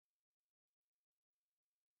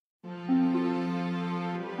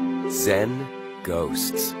Zen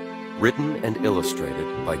Ghosts, written and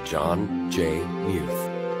illustrated by Jon J. Muth.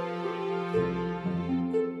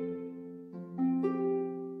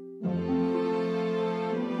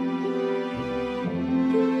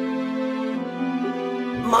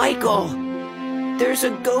 Michael, there's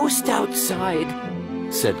a ghost outside,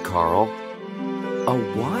 said Carl. A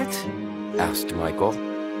what? Asked Michael.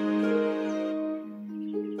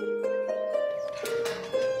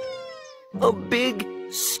 A big,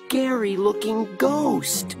 scary-looking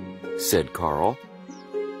ghost, said Carl.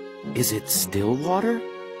 Is it Stillwater?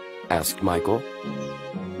 Asked Michael.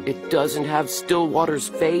 It doesn't have Stillwater's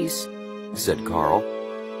face, said Carl.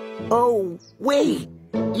 Oh, wait,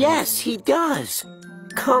 yes, he does.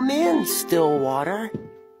 Come in, Stillwater.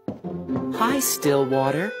 Hi,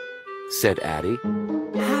 Stillwater, said Addie.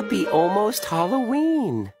 Happy almost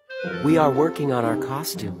Halloween. We are working on our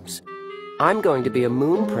costumes. I'm going to be a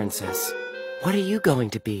moon princess. What are you going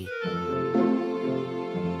to be?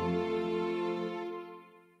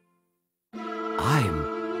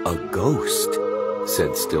 I'm a ghost,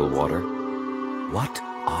 said Stillwater. What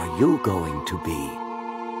are you going to be?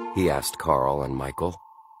 He asked Carl and Michael.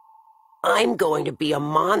 I'm going to be a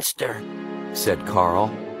monster, said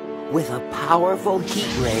Carl, with a powerful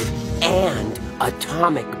heat ray and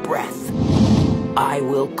atomic breath. I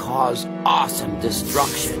will cause awesome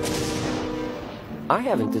destruction. I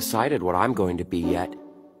haven't decided what I'm going to be yet,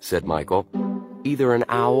 said Michael. Either an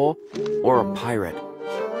owl or a pirate.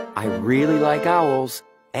 I really like owls,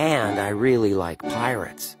 and I really like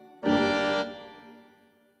pirates.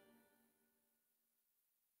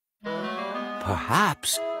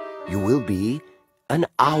 Perhaps you will be an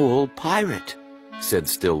owl pirate, said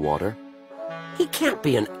Stillwater. He can't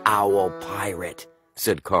be an owl pirate,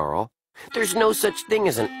 said Carl. There's no such thing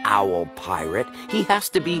as an owl pirate. He has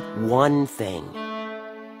to be one thing.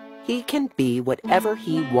 He can be whatever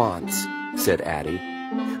he wants, said Addie.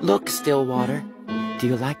 Look, Stillwater, do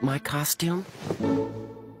you like my costume?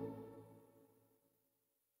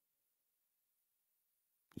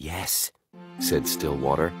 Yes, said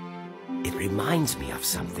Stillwater. It reminds me of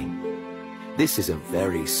something. This is a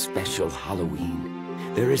very special Halloween.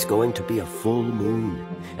 There is going to be a full moon,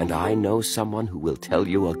 and I know someone who will tell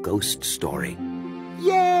you a ghost story.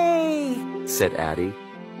 Yay! said Addie.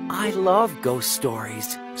 I love ghost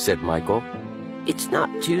stories, said Michael. It's not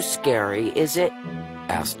too scary, is it?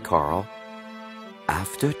 asked Carl.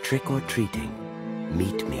 After trick-or-treating,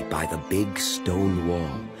 meet me by the big stone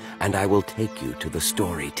wall, and I will take you to the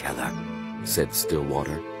storyteller, said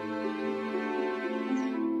Stillwater.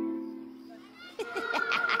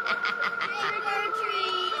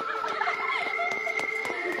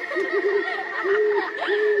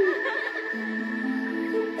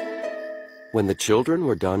 When the children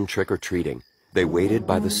were done trick-or-treating, they waited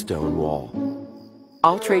by the stone wall.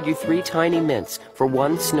 I'll trade you 3 tiny mints for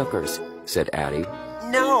 1 Snookers, said Addie.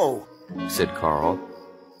 No, said Carl.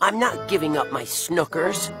 I'm not giving up my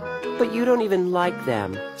Snookers. But you don't even like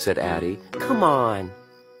them, said Addie. Come on.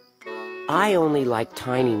 I only like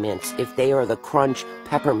tiny mints if they are the crunch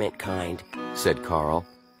peppermint kind, said Carl.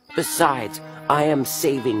 Besides, I am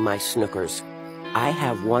saving my Snookers. I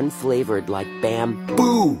have one flavored like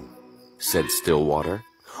bamboo, said Stillwater.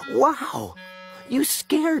 Wow, you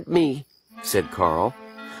scared me, said Carl.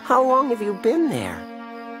 How long have you been there?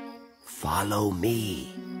 Follow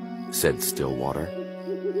me, said Stillwater.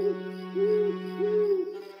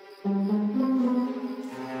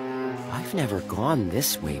 I've never gone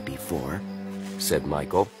this way before, said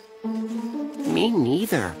Michael. Me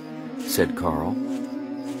neither, said Carl.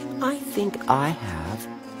 I think I have,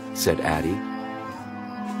 said Addie.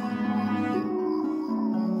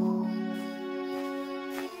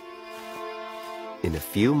 In a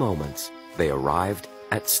few moments, they arrived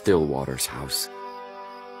at Stillwater's house.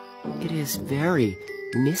 It is very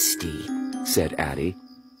misty, said Addie.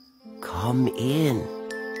 Come in,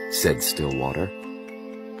 said Stillwater.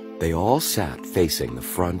 They all sat facing the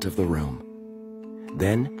front of the room.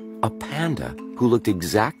 Then a panda who looked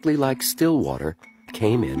exactly like Stillwater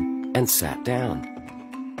came in and sat down.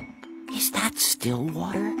 Is that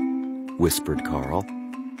Stillwater? whispered Carl.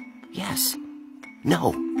 Yes.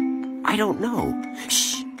 No. I don't know.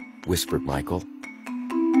 Shh, whispered Michael.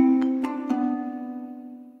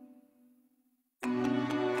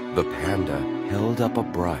 The panda held up a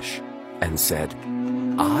brush and said,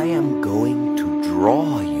 I am going to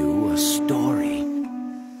draw you a story.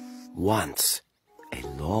 Once, a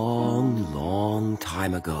long, long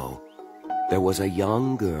time ago, there was a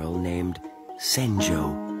young girl named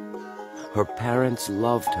Senjo. Her parents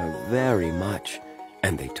loved her very much,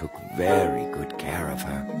 and they took very good care of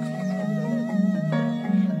her.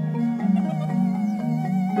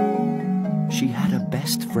 She had a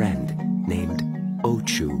best friend named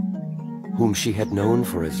Ochu, whom she had known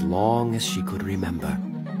for as long as she could remember.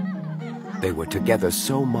 They were together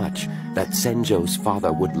so much that Senjo's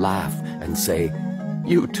father would laugh and say,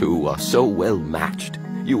 "You two are so well matched,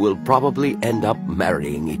 you will probably end up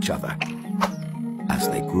marrying each other." As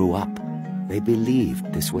they grew up, they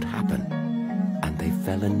believed this would happen, and they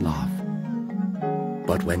fell in love.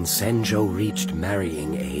 But when Senjo reached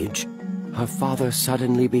marrying age, her father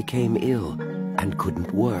suddenly became ill and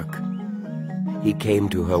couldn't work. He came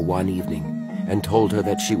to her one evening and told her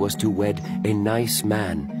that she was to wed a nice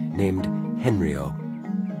man named Henryo.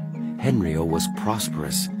 Henryo was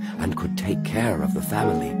prosperous and could take care of the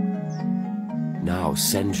family. Now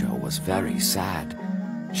Senjo was very sad.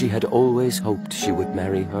 She had always hoped she would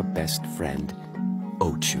marry her best friend,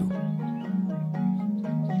 Ochu.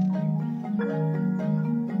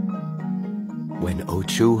 When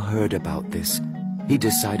Ochu heard about this, he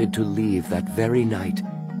decided to leave that very night.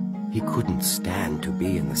 He couldn't stand to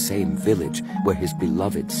be in the same village where his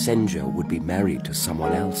beloved Senjo would be married to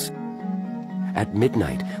someone else. At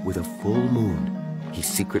midnight, with a full moon, he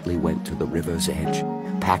secretly went to the river's edge,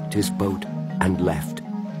 packed his boat, and left.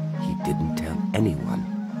 He didn't tell anyone,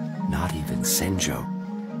 not even Senjo.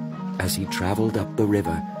 As he traveled up the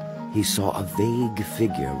river, he saw a vague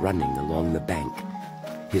figure running along the bank.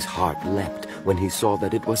 His heart leapt when he saw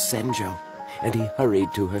that it was Senjo, and he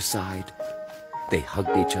hurried to her side. They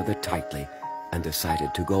hugged each other tightly and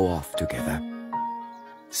decided to go off together.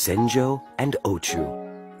 Senjo and Ochu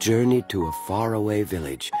journeyed to a faraway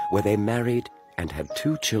village where they married and had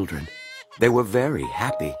 2 children. They were very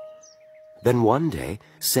happy. Then one day,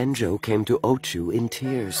 Senjo came to Ochu in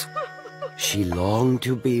tears. She longed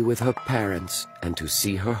to be with her parents and to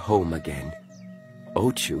see her home again.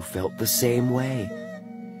 Ochu felt the same way.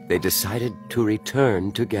 They decided to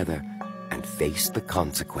return together and face the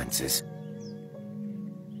consequences.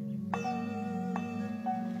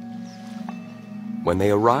 When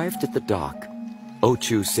they arrived at the dock,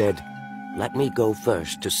 Ochu said, "Let me go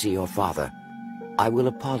first to see your father. I will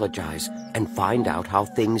apologize and find out how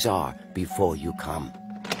things are before you come."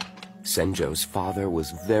 Senjo's father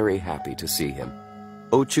was very happy to see him.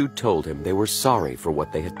 Ochu told him they were sorry for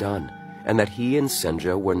what they had done, and that he and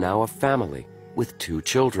Senjo were now a family with 2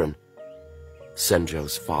 children.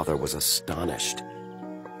 Senjo's father was astonished.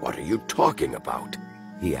 "What are you talking about?"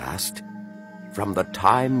 he asked. "From the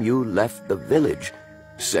time you left the village,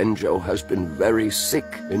 Senjo has been very sick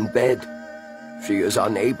in bed. She is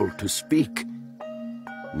unable to speak."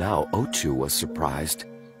 Now Ochu was surprised.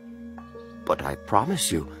 "But I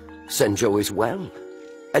promise you, Senjo is well,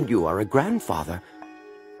 and you are a grandfather.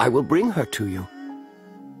 I will bring her to you."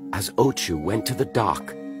 As Ochu went to the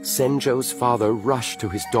dock, Senjo's father rushed to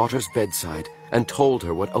his daughter's bedside and told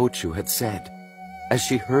her what Ochu had said. As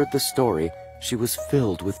she heard the story, she was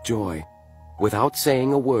filled with joy. Without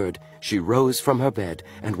saying a word, she rose from her bed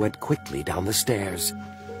and went quickly down the stairs.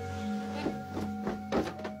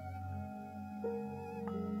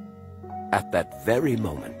 At that very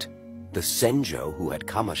moment, the Senjo who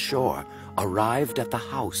had come ashore arrived at the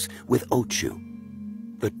house with Ochu.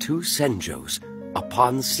 The 2 Senjos,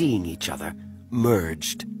 upon seeing each other,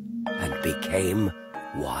 merged and became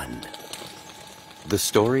one. The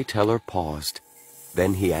storyteller paused.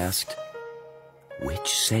 Then he asked, "Which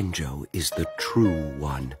Senjo is the true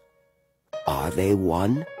one? Are they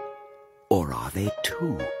one, or are they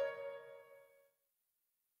 2?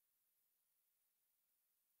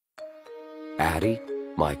 Addie,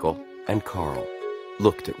 Michael, and Carl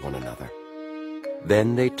looked at one another.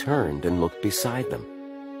 Then they turned and looked beside them.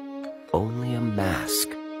 Only a mask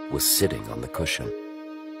was sitting on the cushion.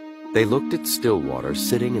 They looked at Stillwater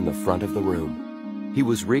sitting in the front of the room. He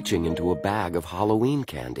was reaching into a bag of Halloween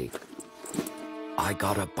candy. "I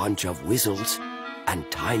got a bunch of whistles and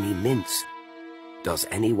tiny mints. Does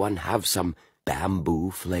anyone have some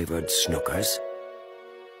bamboo-flavored Snookers?"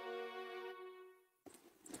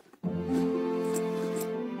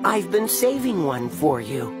 "I've been saving one for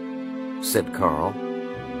you," said Carl.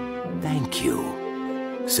 "Thank you,"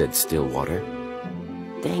 said Stillwater.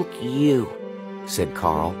 "Thank you," said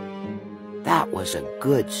Carl. "That was a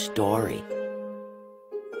good story."